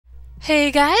Hey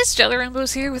guys,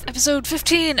 Jollyrainbows here with episode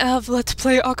 15 of Let's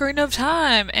Play Ocarina of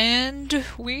Time, and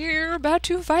we're about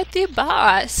to fight the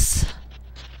boss.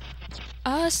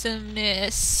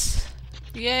 Awesomeness.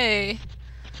 Yay.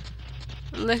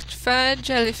 Electrified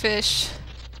jellyfish.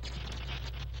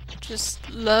 Just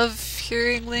love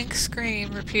hearing Link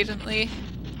scream repeatedly.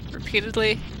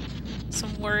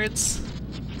 Some words.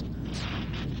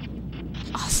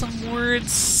 Awesome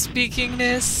words,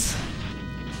 speakingness.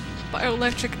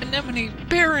 BIO-ELECTRIC ANEMONE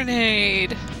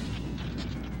BARINADE!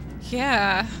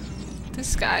 Yeah,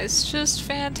 this guy's just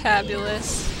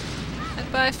fantabulous.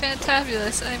 And by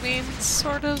fantabulous, I mean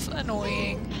sort of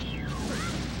annoying.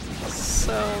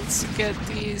 So let's get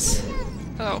these...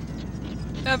 Oh.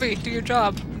 Abby, do your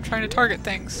job. I'm trying to target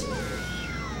things.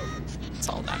 It's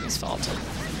all Navi's fault.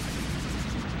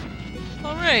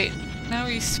 Alright, now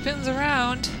he spins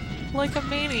around like a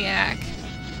maniac.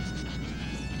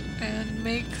 And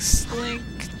makes Link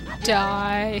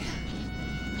die.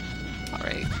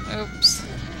 Alright, oops.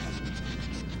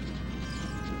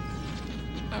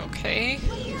 Okay,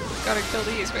 gotta kill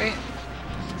these, right?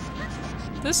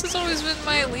 This has always been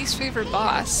my least favorite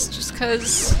boss, just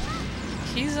cause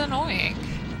he's annoying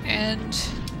and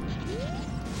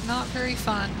not very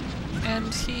fun,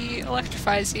 and he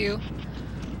electrifies you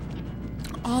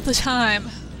all the time.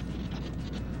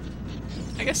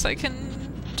 I guess I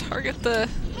can target the...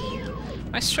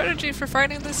 My strategy for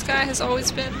fighting this guy has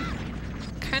always been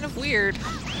kind of weird,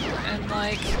 and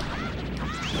like,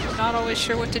 not always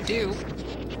sure what to do.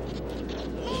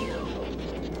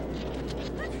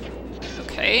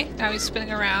 Okay, now he's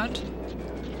spinning around,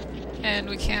 and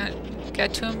we can't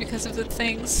get to him because of the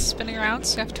things spinning around,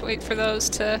 so we have to wait for those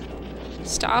to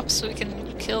stop so we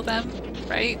can kill them,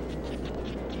 right?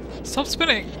 Stop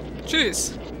spinning!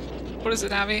 Jeez! What is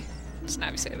it, Navi? What does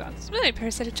Navi say about this? Really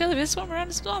parasitic jellyfish swarm around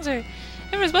his sponsor.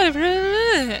 Everyone's body.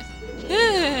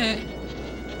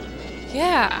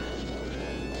 Yeah.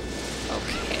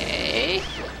 Okay.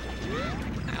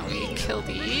 Now we kill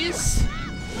these.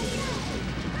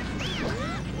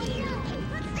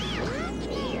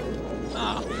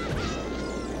 Oh.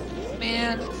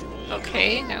 Man.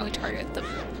 Okay, now we target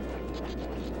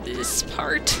this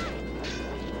part.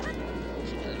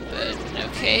 But,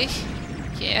 okay.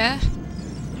 Yeah.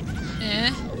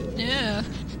 No.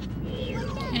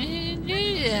 I didn't do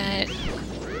that.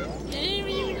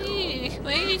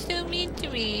 Why are you so mean to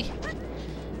me?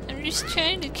 I'm just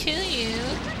trying to kill you.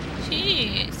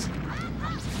 Jeez.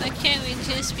 Why can't we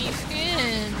just be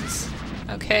friends?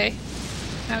 Okay.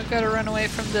 Now we've got to run away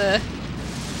from the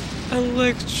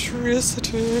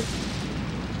electricity.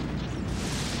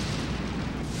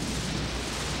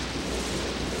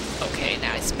 Okay,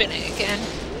 now he's spinning again.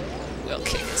 We'll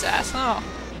kick his ass. Oh.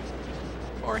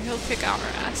 Or he'll kick our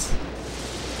ass.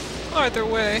 Either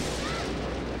way.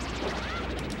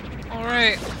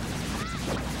 Alright.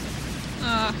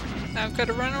 Now I've got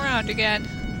to run around again.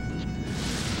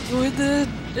 Avoid the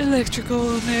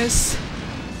electricalness.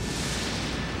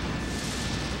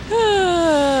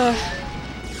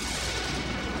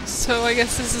 So I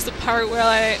guess this is the part where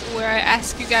I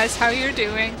ask you guys how you're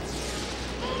doing.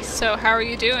 So how are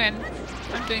you doing?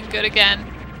 I'm doing good again.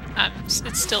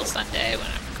 It's still Sunday when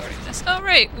I'm recording this. Oh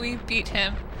right, we beat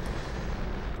him.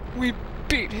 We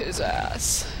beat his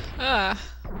ass.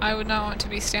 I would not want to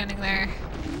be standing there.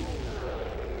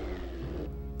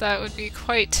 That would be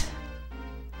quite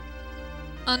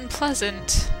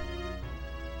unpleasant.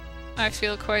 I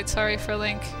feel quite sorry for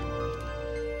Link.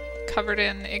 Covered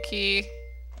in icky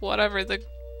whatever the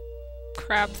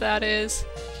crap that is.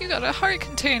 You got a heart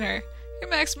container! Your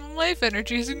maximum life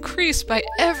energy is increased by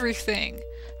everything!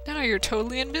 Now you're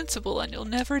totally invincible and you'll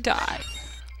never die.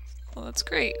 Well, that's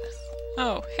great.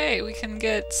 Oh, hey, we can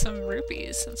get some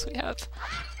rupees since we have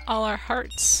all our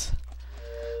hearts.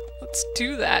 Let's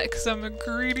do that, because I'm a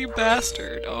greedy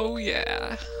bastard. Oh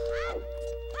yeah.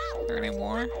 Are there any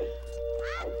more?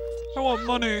 I want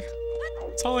money.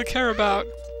 That's all I care about.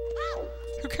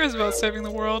 Who cares about saving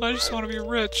the world? I just want to be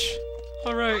rich.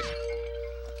 Alright.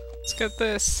 Let's get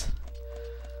this.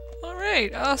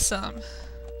 Alright, awesome.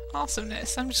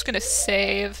 Awesomeness. I'm just gonna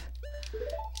save.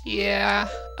 Yeah.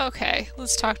 Okay,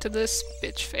 let's talk to this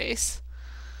bitch face.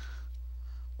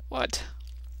 What?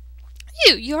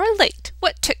 You're late.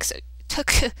 What took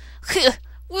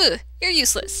Woo, you're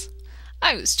useless.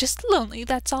 I was just lonely,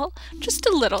 that's all. Just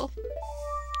a little.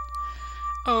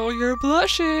 Oh, you're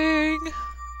blushing.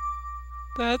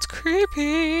 That's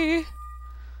creepy.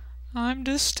 I'm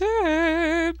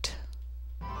disturbed.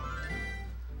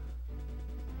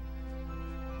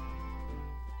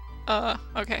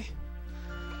 Okay.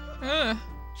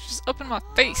 She's up in my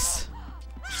face.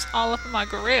 She's all up in my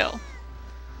grill.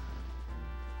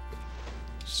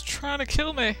 It's trying to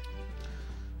kill me.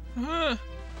 Oh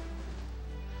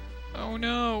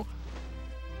no.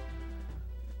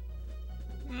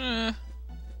 This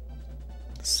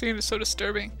scene is so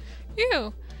disturbing.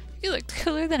 You looked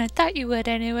cooler than I thought you would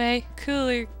anyway.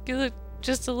 Cooler. You look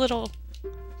just a little...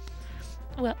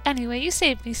 Well, anyway, you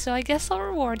saved me, so I guess I'll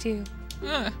reward you.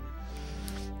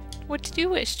 What did you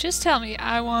wish? Just tell me.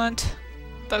 I want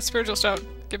that spiritual stone.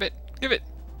 Give it. Give it.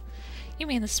 You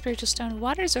mean the spiritual stone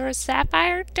waters or a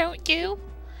sapphire, don't you?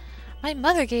 My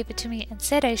mother gave it to me and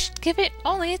said I should give it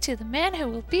only to the man who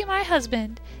will be my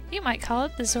husband. You might call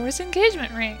it the Zora's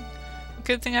engagement ring.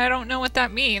 Good thing I don't know what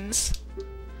that means.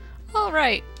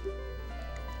 Alright.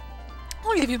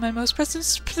 I'll give you my most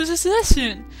precious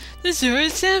possession, the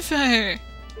Zora's sapphire.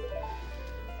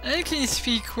 I can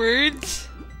speak words.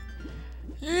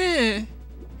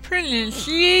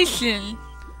 Pronunciation.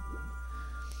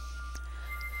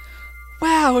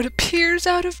 Wow, it appears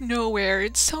out of nowhere.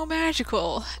 It's so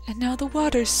magical. And now the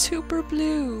water's super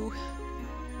blue.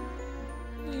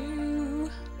 Do,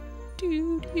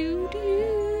 do, do, do.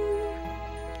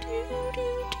 Do, do,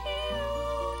 do,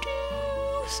 do.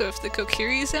 So if the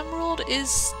Kokiri's emerald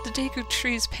is the Deku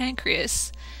Tree's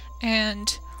pancreas,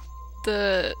 and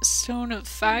the Stone of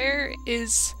Fire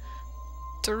is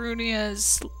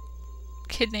Darunia's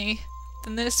kidney,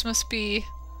 then this must be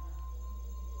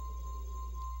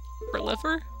her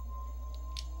liver?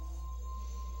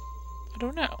 I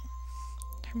don't know.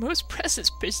 Her most precious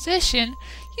possession?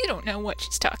 You don't know what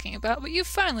she's talking about, but you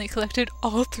finally collected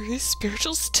all 3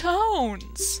 spiritual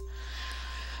stones!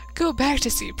 Go back to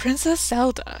see Princess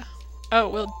Zelda. Oh,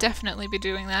 we'll definitely be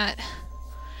doing that.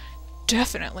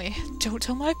 Definitely. Don't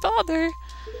tell my father!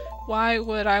 Why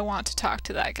would I want to talk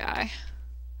to that guy?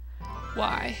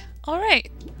 Why?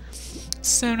 Alright.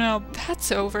 So now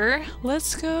that's over.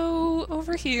 Let's go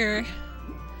over here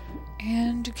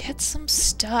and get some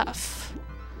stuff.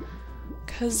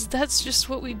 'Cause that's just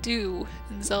what we do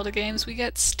in Zelda games. We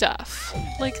get stuff.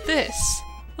 Like this.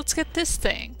 Let's get this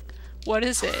thing. What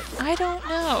is it? I don't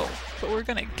know. But we're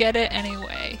gonna get it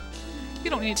anyway.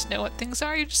 You don't need to know what things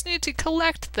are. You just need to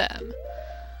collect them.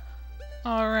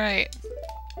 Alright.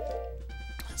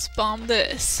 Let's bomb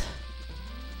this.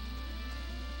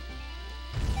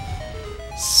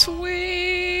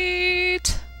 Sweet!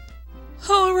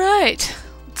 Alright,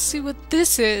 let's see what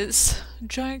this is. A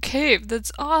giant cave,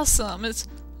 that's awesome. It's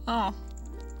a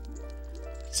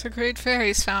Great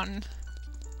Fairies fountain.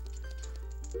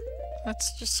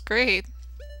 That's just great.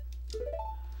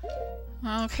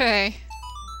 Okay.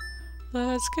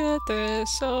 Let's get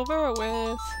this over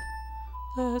with.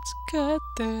 Let's get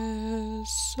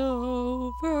this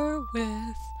over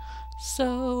with.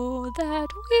 So that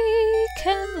we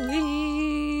can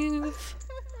leave.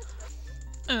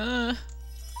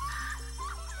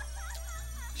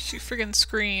 She friggin'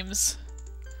 screams.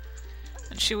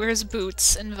 And she wears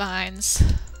boots and vines.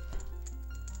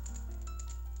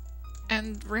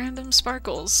 And random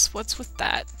sparkles. What's with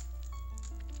that?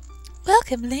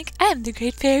 Welcome, Link. I am the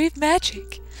Great Fairy of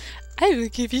Magic. I will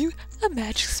give you a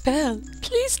magic spell.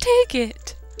 Please take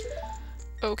it.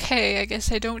 Okay, I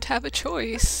guess I don't have a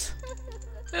choice.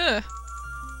 Ugh.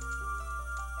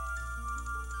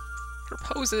 Her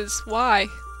poses. Why?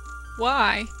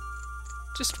 Why?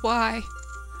 Just why?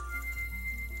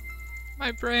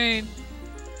 My brain.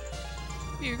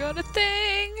 You got a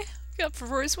thing! You got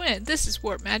Farore's Wind. This is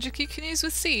warp magic you can use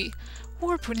with C.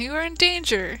 Warp when you are in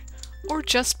danger. Or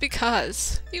just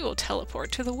because. You will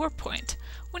teleport to the warp point.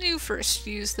 When you first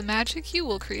use the magic, you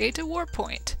will create a warp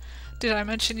point. Did I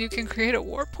mention you can create a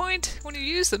warp point? When you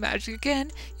use the magic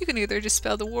again, you can either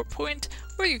dispel the warp point,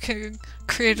 or you can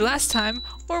create it last time,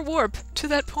 or warp to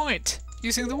that point,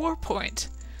 using the warp point.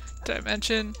 Did I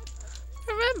mention?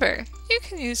 Remember, you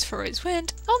can use Farore's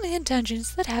Wind only in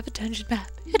dungeons that have a dungeon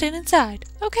map hidden inside.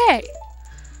 Okay!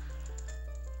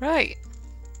 Right.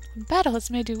 When battle has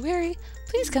made you weary,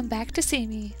 please come back to see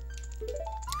me.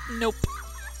 Nope.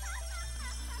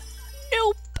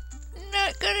 Nope.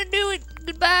 Not gonna do it.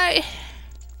 Goodbye.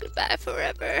 Goodbye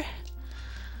forever.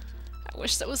 I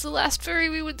wish that was the last fairy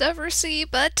we would ever see,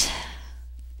 but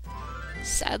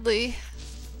sadly,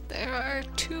 there are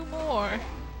 2 more.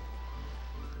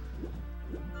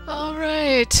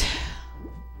 Alright.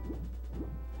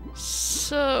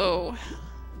 So,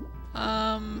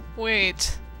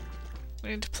 wait. We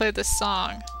need to play this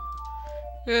song.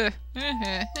 Do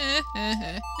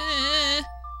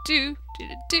do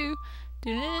do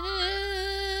do.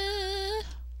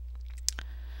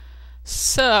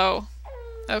 So,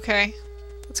 okay,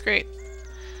 that's great.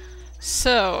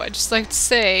 So, I'd just like to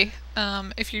say,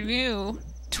 if you're new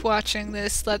to watching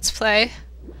this Let's Play,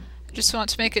 I just want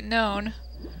to make it known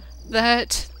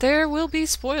that there will be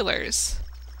spoilers.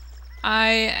 I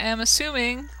am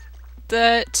assuming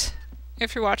that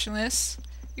if you're watching this,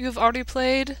 you have already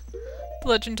played The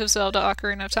Legend of Zelda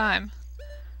Ocarina of Time.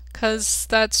 'Cause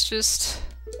that's just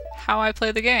how I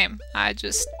play the game. I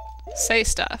just say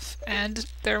stuff, and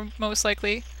there most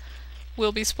likely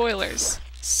will be spoilers.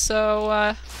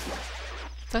 So,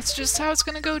 that's just how it's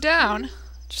gonna go down.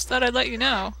 Just thought I'd let you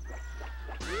know.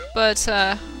 But,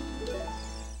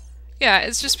 yeah,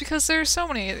 it's just because there are so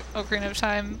many Ocarina of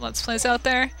Time Let's Plays out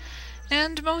there,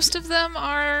 and most of them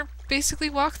are basically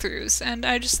walkthroughs, and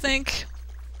I just think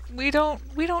we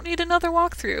don't need another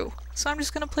walkthrough. So I'm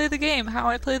just gonna play the game how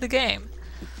I play the game.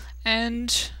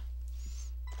 And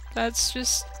that's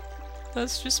just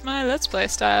my Let's Play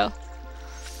style.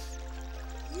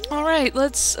 Alright,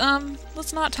 let's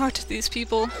not talk to these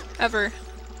people ever.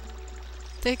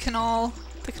 They can all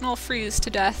freeze to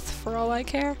death for all I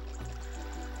care.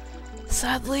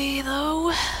 Sadly,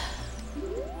 though,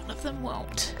 one of them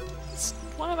won't.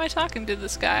 Why am I talking to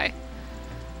this guy?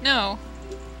 No.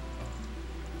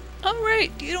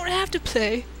 Alright, you don't have to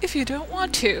play if you don't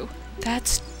want to.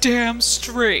 That's damn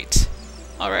straight.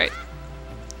 Alright.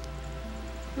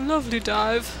 Lovely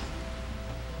dive.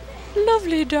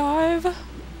 Lovely dive.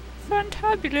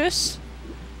 Fantabulous.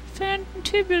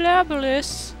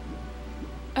 Fantibulabulous.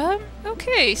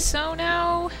 Okay, so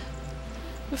now,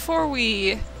 before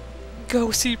we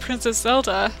go see Princess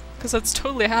Zelda, because that's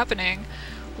totally happening,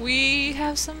 we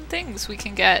have some things we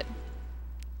can get.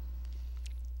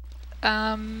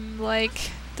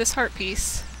 Like this heart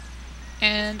piece,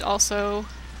 and also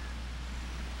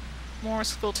more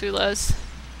skulltulas,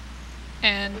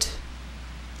 and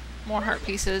more heart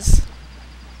pieces,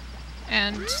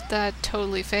 and that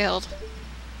totally failed.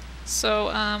 So,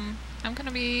 I'm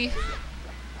gonna be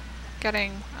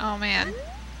getting, oh man,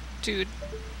 dude.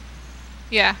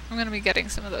 Yeah, I'm gonna be getting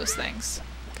some of those things.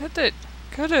 Got it.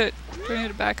 Do I need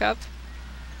to back up?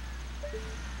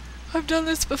 I've done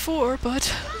this before,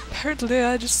 but apparently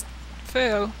I just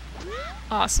fail.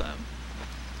 Awesome.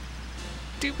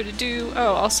 Doobity-doo.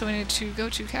 Oh, also we need to go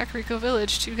to Kakariko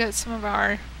Village to get some of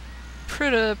our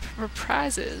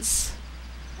prizes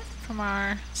from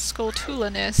our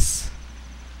skulltula-ness,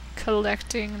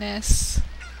 collectingness.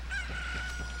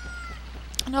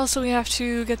 And also we have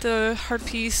to get the heart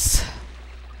piece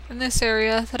in this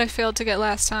area that I failed to get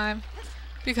last time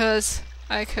because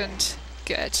I couldn't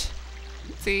get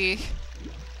the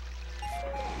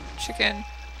chicken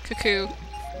cuckoo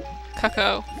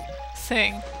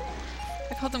thing.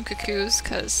 I call them cuckoos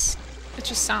because it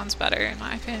just sounds better in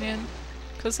my opinion.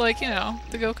 Because, like, you know,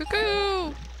 they go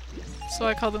cuckoo! So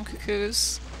I call them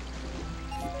cuckoos.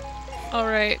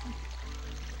 Alright.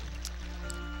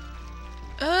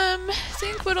 I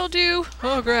think what I'll do...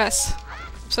 Oh, grass.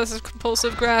 Obsessive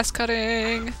compulsive grass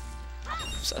cutting.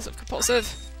 Obsessive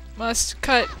compulsive. Must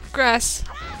cut grass.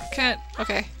 Can't.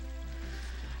 Okay.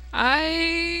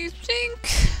 I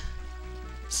think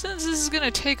since this is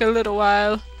gonna take a little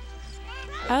while,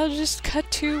 I'll just cut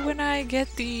to when I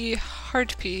get the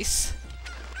heart piece.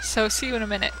 So see you in a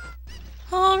minute.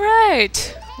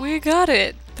 Alright, we got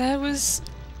it. That was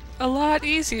a lot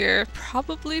easier,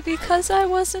 probably because I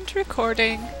wasn't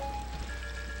recording.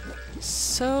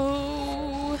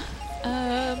 So,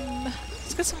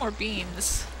 let's get some more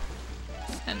beans.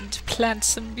 And plant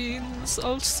some beans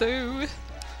also.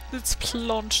 Let's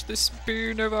plant this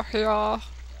bean over here.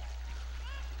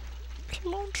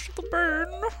 Plant the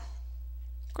bean.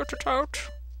 Get it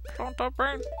out. Plant that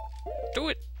bean. Do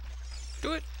it.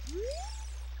 Do it.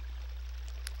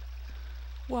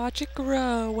 Watch it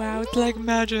grow. Wow, it's like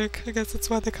magic. I guess that's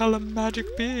why they call them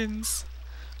magic beans.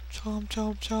 Chomp,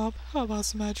 chomp, chomp. How about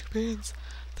some magic beans?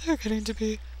 They're getting to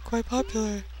be quite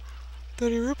popular.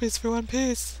 30 rupees for one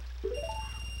piece.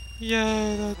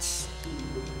 Yay, that's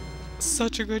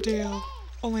such a good deal.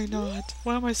 Only not.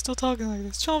 Why am I still talking like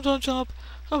this? Chomp, chomp, chomp.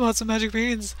 How about some magic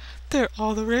beans? They're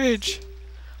all the rage.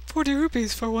 40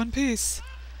 rupees for one piece.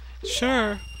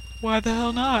 Sure. Why the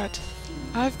hell not?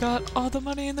 I've got all the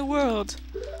money in the world.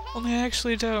 Only I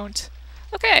actually don't.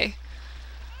 Okay.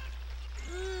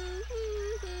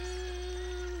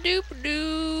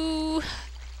 Doop-doo.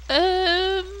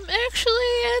 Actually,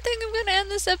 I think I'm gonna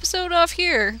end this episode off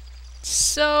here.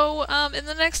 So, in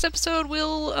the next episode,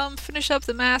 we'll, finish up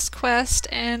the mask quest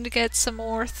and get some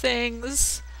more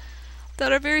things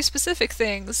that are very specific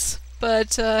things.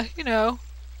 But, you know,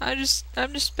 I'm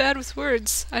just bad with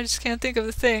words. I just can't think of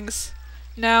the things.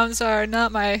 Nouns are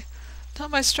not my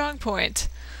strong point.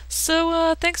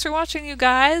 So, thanks for watching, you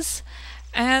guys.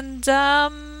 And,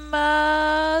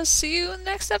 see you in the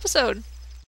next episode.